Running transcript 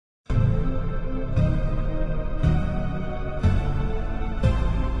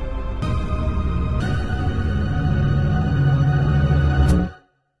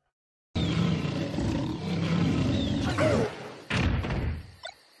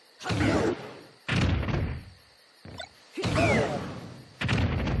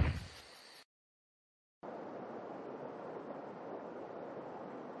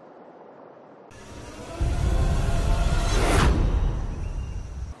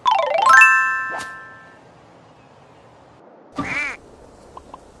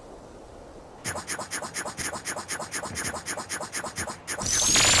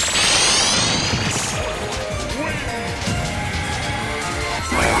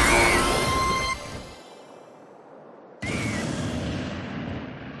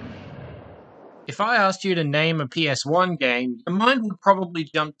I asked you to name a PS1 game, your mind would probably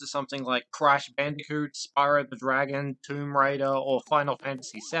jump to something like Crash Bandicoot, Spyro the Dragon, Tomb Raider, or Final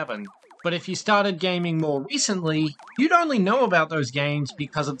Fantasy VII. But if you started gaming more recently, you'd only know about those games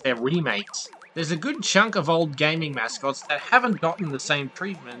because of their remakes. There's a good chunk of old gaming mascots that haven't gotten the same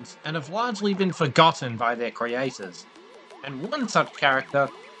treatment and have largely been forgotten by their creators. And one such character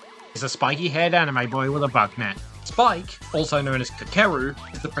is a spiky-haired anime boy with a bug net. Spike, also known as Kakeru,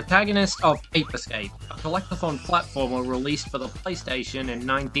 is the protagonist of Ape Escape, a collectathon platformer released for the PlayStation in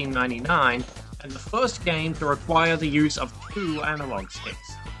 1999, and the first game to require the use of 2 analog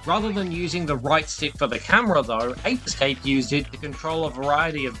sticks. Rather than using the right stick for the camera though, Ape Escape used it to control a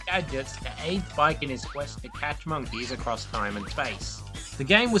variety of gadgets to aid Spike in his quest to catch monkeys across time and space. The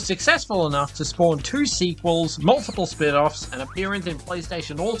game was successful enough to spawn 2 sequels, multiple spin-offs, an appearance in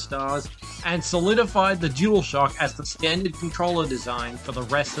PlayStation All-Stars, and solidified the DualShock as the standard controller design for the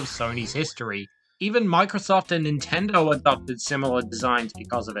rest of Sony's history. Even Microsoft and Nintendo adopted similar designs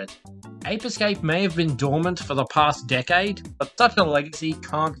because of it. Ape Escape may have been dormant for the past decade, but such a legacy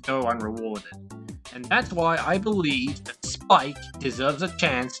can't go unrewarded. And that's why I believe that Spike deserves a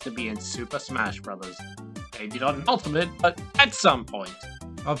chance to be in Super Smash Bros. Maybe not an Ultimate, but at some point.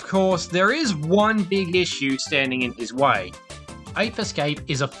 Of course, there is one big issue standing in his way. Ape Escape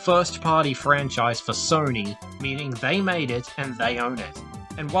is a first-party franchise for Sony, meaning they made it and they own it.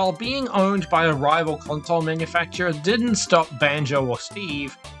 And while being owned by a rival console manufacturer didn't stop Banjo or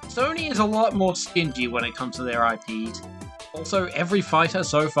Steve, Sony is a lot more stingy when it comes to their IPs. Also, every fighter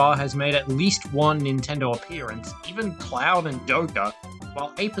so far has made at least one Nintendo appearance, even Cloud and Joker,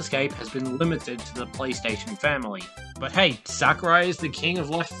 while Ape Escape has been limited to the PlayStation family. But hey, Sakurai is the king of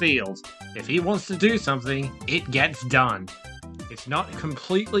left field. If he wants to do something, it gets done. It's not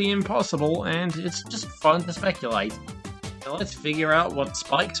completely impossible, and it's just fun to speculate. So let's figure out what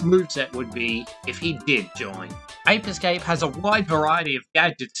Spike's moveset would be if he did join. Ape Escape has a wide variety of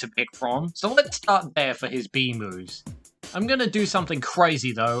gadgets to pick from, so let's start there for his B moves. I'm gonna do something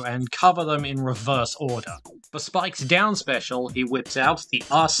crazy though, and cover them in reverse order. For Spike's down special, he whips out the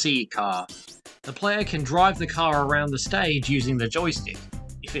RC car. The player can drive the car around the stage using the joystick.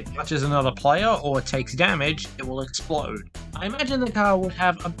 If it touches another player or takes damage, it will explode. I imagine the car would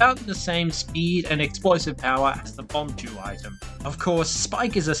have about the same speed and explosive power as the Bomb Chew item. Of course,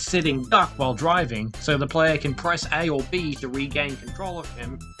 Spike is a sitting duck while driving, so the player can press A or B to regain control of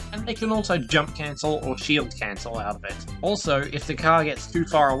him, and they can also jump cancel or shield cancel out of it. Also, if the car gets too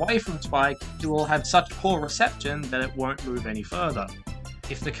far away from Spike, it will have such poor reception that it won't move any further.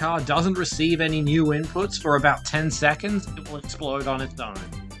 If the car doesn't receive any new inputs for about 10 seconds, it will explode on its own.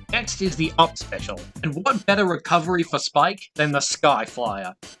 Next is the Up Special, and what better recovery for Spike than the Sky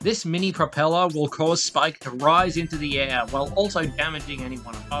Flyer? This mini propeller will cause Spike to rise into the air while also damaging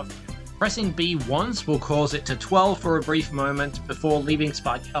anyone above him. Pressing B once will cause it to twirl for a brief moment before leaving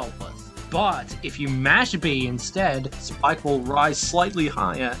Spike helpless. But if you mash B instead, Spike will rise slightly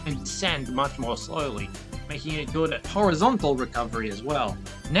higher and descend much more slowly, making it good at horizontal recovery as well.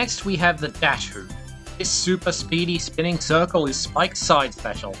 Next we have the Dash Hoop. This super speedy spinning circle is Spike's side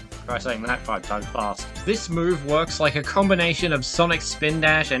special. Try saying that 5 times fast. This move works like a combination of Sonic's Spin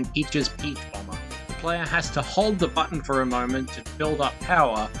Dash and Peach's Peach Bomber. The player has to hold the button for a moment to build up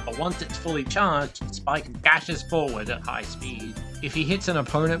power, but once it's fully charged, Spike dashes forward at high speed. If he hits an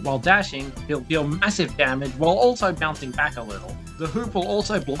opponent while dashing, he'll deal massive damage while also bouncing back a little. The hoop will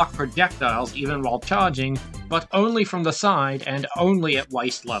also block projectiles even while charging, but only from the side and only at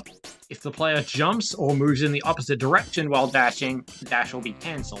waist level. If the player jumps or moves in the opposite direction while dashing, the dash will be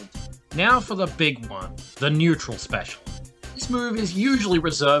cancelled. Now for the big one, the Neutral Special. This move is usually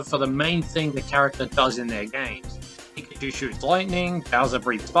reserved for the main thing the character does in their games. Pikachu shoots lightning, Bowser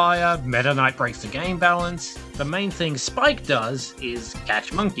breathes fire, Meta Knight breaks the game balance. The main thing Spike does is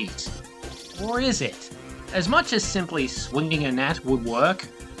catch monkeys. Or is it? As much as simply swinging a net would work,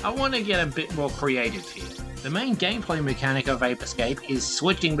 I want to get a bit more creative here. The main gameplay mechanic of Ape Escape is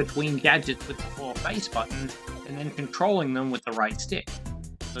switching between gadgets with the 4 face buttons and then controlling them with the right stick.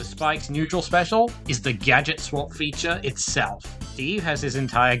 So Spike's Neutral Special is the gadget swap feature itself. Steve has his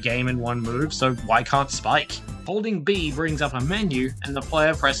entire game in one move, so why can't Spike? Holding B brings up a menu, and the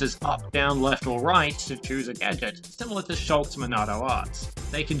player presses up, down, left, or right to choose a gadget, similar to Shulk's Monado Arts.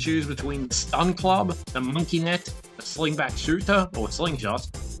 They can choose between the Stun Club, the Monkey Net, the Slingback Shooter, or Slingshot,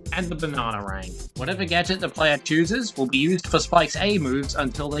 and the Banana Rang. Whatever gadget the player chooses will be used for Spike's A moves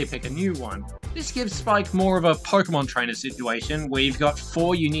until they pick a new one. This gives Spike more of a Pokemon trainer situation where you've got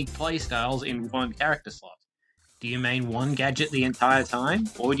 4 unique playstyles in one character slot. Do you main one gadget the entire time,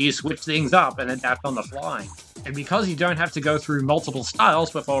 or do you switch things up and adapt on the fly? And because you don't have to go through multiple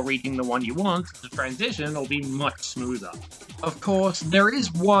styles before reaching the one you want, the transition will be much smoother. Of course, there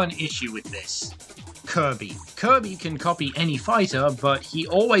is one issue with this. Kirby. Kirby can copy any fighter, but he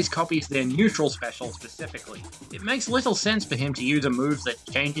always copies their neutral special specifically. It makes little sense for him to use a move that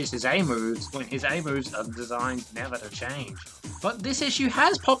changes his A moves when his A moves are designed never to change. But this issue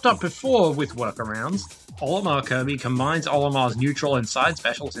has popped up before with workarounds. Olimar Kirby combines Olimar's neutral and side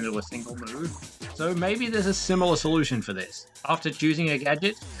specials into a single move, so maybe there's a similar solution for this. After choosing a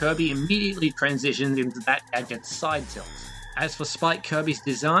gadget, Kirby immediately transitions into that gadget's side tilt. As for Spike Kirby's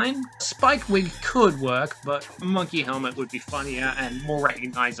design, Spike Wig could work, but Monkey Helmet would be funnier and more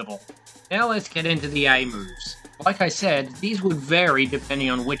recognizable. Now let's get into the A moves. Like I said, these would vary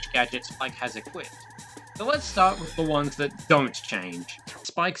depending on which gadget Spike has equipped. So let's start with the ones that don't change.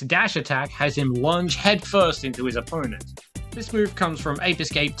 Spike's dash attack has him lunge headfirst into his opponent. This move comes from Ape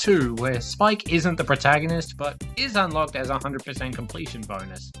Escape 2, where Spike isn't the protagonist, but is unlocked as a 100% completion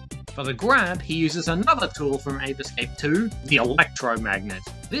bonus. For the grab, he uses another tool from Ape Escape 2, the Electromagnet.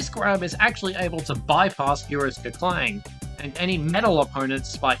 This grab is actually able to bypass Hero's Keklang, and any metal opponent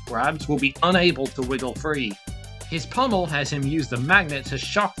Spike grabs will be unable to wiggle free. His pummel has him use the magnet to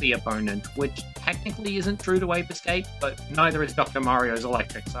shock the opponent, which technically isn't true to Ape Escape, but neither is Dr. Mario's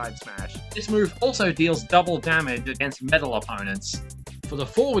Electric Side Smash. This move also deals double damage against metal opponents. For the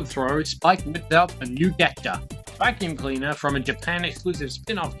forward throw, Spike whipped out a new Gadget, vacuum cleaner from a Japan-exclusive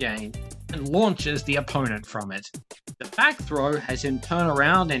spin-off game, and launches the opponent from it. The back throw has him turn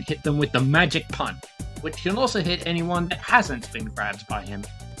around and hit them with the Magic Punch, which can also hit anyone that hasn't been grabbed by him.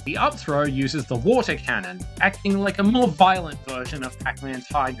 The up throw uses the Water Cannon, acting like a more violent version of Pac-Man's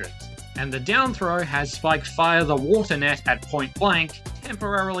Hydrants. And the down throw has Spike fire the water net at point blank,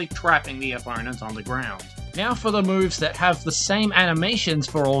 temporarily trapping the opponent on the ground. Now for the moves that have the same animations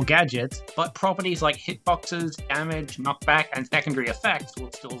for all gadgets, but properties like hitboxes, damage, knockback, and secondary effects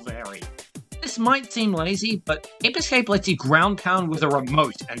will still vary. This might seem lazy, but Ape Escape lets you ground pound with a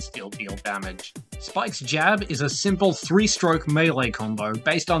remote and still deal damage. Spike's jab is a simple 3-stroke melee combo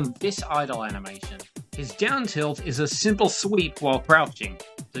based on this idle animation. His down tilt is a simple sweep while crouching.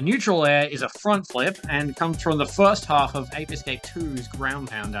 The neutral air is a front flip and comes from the first half of Ape Escape 2's ground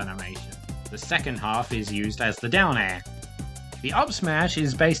pound animation. The second half is used as the down air. The up smash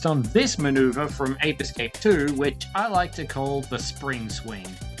is based on this maneuver from Ape Escape 2, which I like to call the spring swing.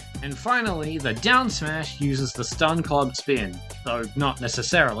 And finally, the down smash uses the stun club spin, though not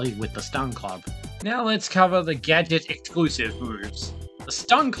necessarily with the stun club. Now let's cover the gadget exclusive moves. The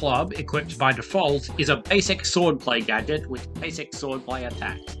stun club, equipped by default, is a basic swordplay gadget with basic swordplay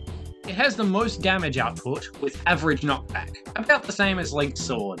attacks. It has the most damage output with average knockback, about the same as Link's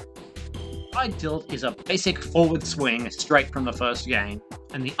sword. Side tilt is a basic forward swing straight from the first game,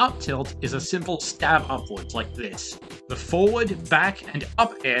 and the up tilt is a simple stab upwards like this. The forward, back, and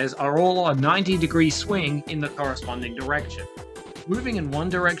up airs are all a 90-degree swing in the corresponding direction. Moving in one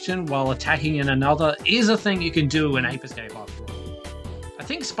direction while attacking in another is a thing you can do in Ape Escape after all. I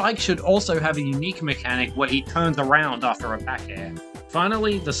think Spike should also have a unique mechanic where he turns around after a back air.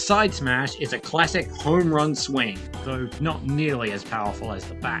 Finally, the side smash is a classic home run swing, though not nearly as powerful as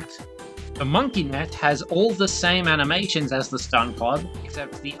the bat. The monkey net has all the same animations as the stun club,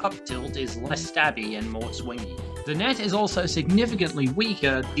 except the up tilt is less stabby and more swingy. The net is also significantly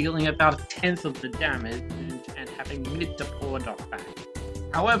weaker, dealing about a tenth of the damage and having mid to poor knockback.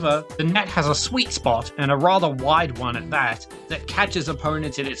 However, the net has a sweet spot, and a rather wide one at that catches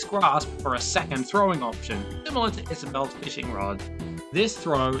opponents in its grasp for a second throwing option, similar to Isabel's fishing rod. This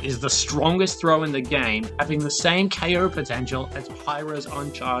throw is the strongest throw in the game, having the same KO potential as Pyra's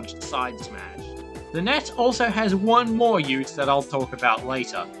uncharged side smash. The net also has one more use that I'll talk about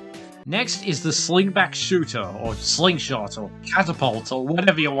later. Next is the slingback shooter, or slingshot, or catapult, or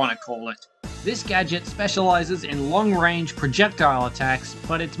whatever you want to call it. This gadget specializes in long-range projectile attacks,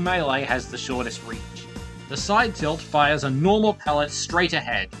 but its melee has the shortest reach. The side tilt fires a normal pellet straight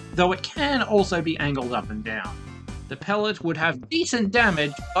ahead, though it can also be angled up and down. The pellet would have decent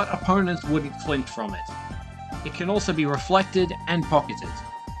damage, but opponents wouldn't flinch from it. It can also be reflected and pocketed.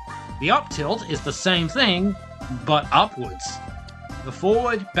 The up tilt is the same thing, but upwards. The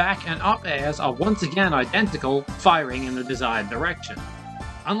forward, back, and up airs are once again identical, firing in the desired direction.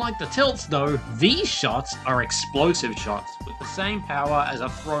 Unlike the tilts though, these shots are explosive shots, with the same power as a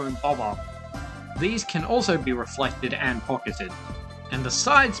thrown bob-off. These can also be reflected and pocketed. And the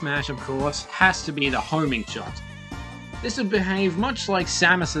side smash, of course, has to be the homing shot. This would behave much like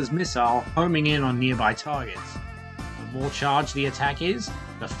Samus's missile homing in on nearby targets. The more charged the attack is,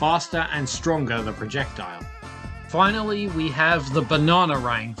 the faster and stronger the projectile. Finally, we have the Banana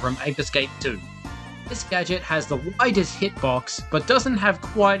Ring from Ape Escape 2. This gadget has the widest hitbox, but doesn't have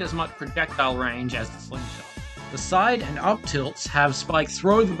quite as much projectile range as the slingshot. The side and up tilts have Spike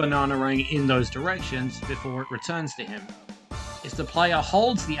throw the banana ring in those directions before it returns to him. If the player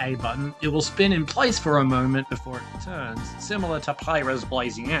holds the A button, it will spin in place for a moment before it returns, similar to Pyra's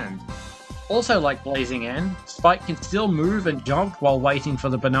Blazing End. Also like Blazing End, Spike can still move and jump while waiting for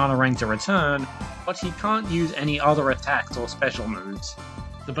the banana ring to return, but he can't use any other attacks or special moves.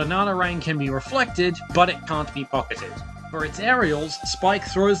 The banana ring can be reflected, but it can't be pocketed. For its aerials, Spike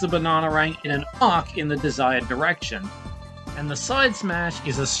throws the banana ring in an arc in the desired direction. And the side smash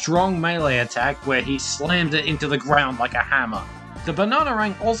is a strong melee attack where he slams it into the ground like a hammer. The banana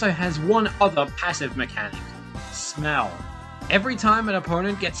ring also has one other passive mechanic: smell. Every time an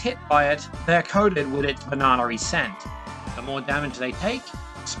opponent gets hit by it, they're coated with its banana-y scent. The more damage they take,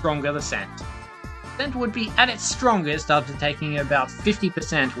 the stronger the scent. Scent would be at its strongest after taking about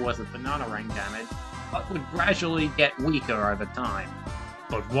 50% worth of banana ring damage, but would gradually get weaker over time.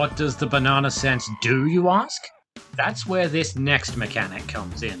 But what does the banana scent do, you ask? That's where this next mechanic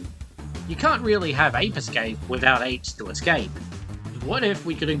comes in. You can't really have Ape Escape without apes to escape. What if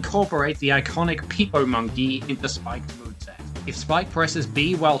we could incorporate the iconic Pipo monkey into Spike's moveset? If Spike presses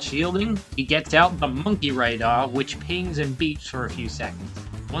B while shielding, he gets out the monkey radar, which pings and beeps for a few seconds.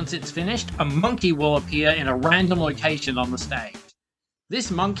 Once it's finished, a monkey will appear in a random location on the stage.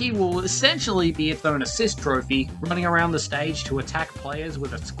 This monkey will essentially be its own assist trophy, running around the stage to attack players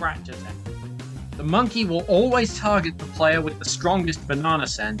with a scratch attack. The monkey will always target the player with the strongest banana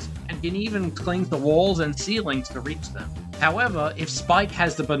scent, and can even cling to walls and ceilings to reach them. However, if Spike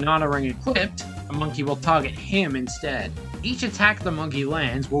has the banana ring equipped, the monkey will target him instead. Each attack the monkey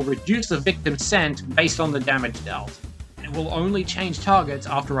lands will reduce the victim's scent based on the damage dealt. It will only change targets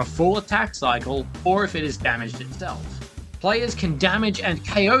after a full attack cycle, or if it is damaged itself. Players can damage and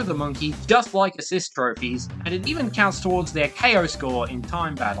KO the monkey just like assist trophies, and it even counts towards their KO score in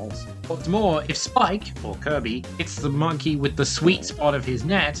time battles. What's more, if Spike, or Kirby, hits the monkey with the sweet spot of his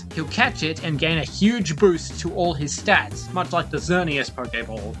net, he'll catch it and gain a huge boost to all his stats, much like the Xerneas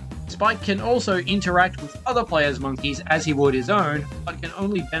Pokeball. Spike can also interact with other players' monkeys as he would his own, but can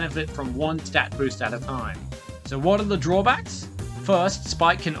only benefit from one stat boost at a time. So what are the drawbacks? First,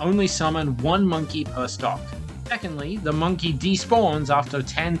 Spike can only summon one monkey per stock. Secondly, the monkey despawns after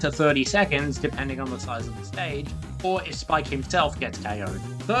 10 to 30 seconds depending on the size of the stage, or if Spike himself gets KO'd.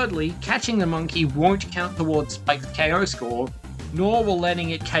 Thirdly, catching the monkey won't count towards Spike's KO score, nor will letting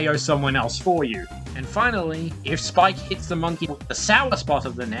it KO someone else for you. And finally, if Spike hits the monkey with the sour spot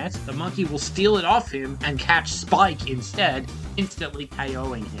of the net, the monkey will steal it off him and catch Spike instead, instantly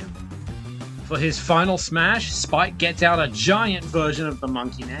KOing him. For his final smash, Spike gets out a giant version of the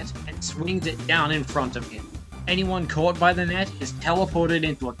monkey net and swings it down in front of him. Anyone caught by the net is teleported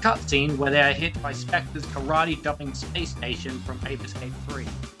into a cutscene where they are hit by Spectre's karate-chopping space station from Ape Escape 3.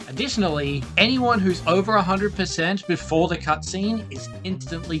 Additionally, anyone who's over 100% before the cutscene is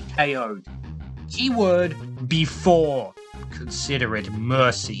instantly KO'd. Keyword, before. Consider it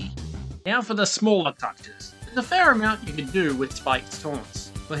mercy. Now for the smaller touches. There's a fair amount you can do with Spike's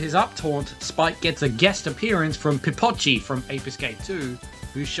taunts. For his up taunt, Spike gets a guest appearance from Piposaru from Ape Escape 2,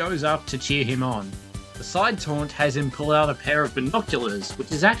 who shows up to cheer him on. The side taunt has him pull out a pair of binoculars,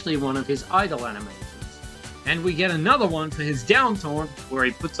 which is actually one of his idle animations. And we get another one for his down taunt, where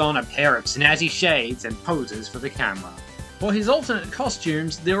he puts on a pair of snazzy shades and poses for the camera. For his alternate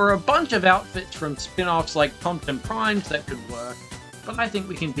costumes, there are a bunch of outfits from spin-offs like Pumpkin Primed that could work, but I think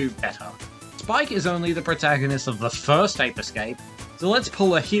we can do better. Spike is only the protagonist of the first Ape Escape, so let's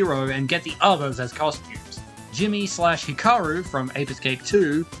pull a hero and get the others as costumes. Jimmy/Hikaru from Ape Escape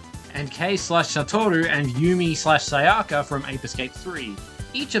 2, and Kei/Satoru and Yumi/Sayaka from Ape Escape 3.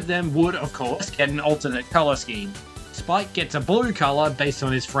 Each of them would, of course, get an alternate color scheme. Spike gets a blue color based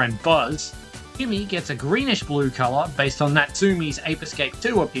on his friend Buzz, Yumi gets a greenish-blue color based on Natsumi's Ape Escape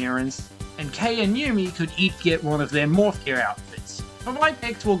 2 appearance, and Kei and Yumi could each get one of their Morph Gear outfits. For my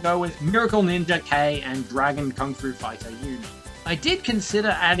picks, we'll go with Miracle Ninja Kei and Dragon Kung Fu Fighter Yumi. I did consider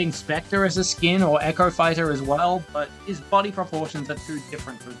adding Spectre as a skin or Echo Fighter as well, but his body proportions are too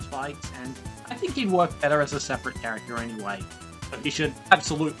different from Spike's, and I think he'd work better as a separate character anyway. But he should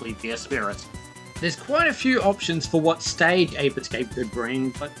absolutely be a spirit. There's quite a few options for what stage Ape Escape could bring,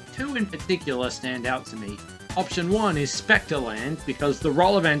 but two in particular stand out to me. Option 1 is Spectreland, because the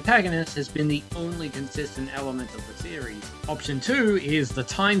role of antagonist has been the only consistent element of the series. Option 2 is the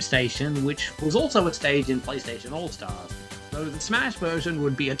Time Station, which was also a stage in PlayStation All-Stars. So the Smash version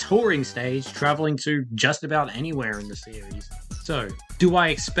would be a touring stage traveling to just about anywhere in the series. So, do I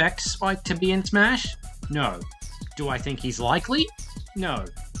expect Spike to be in Smash? No. Do I think he's likely? No.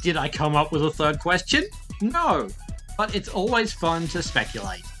 Did I come up with a third question? No. But it's always fun to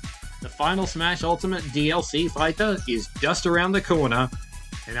speculate. The Final Smash Ultimate DLC fighter is just around the corner,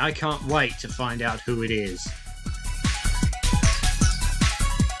 and I can't wait to find out who it is.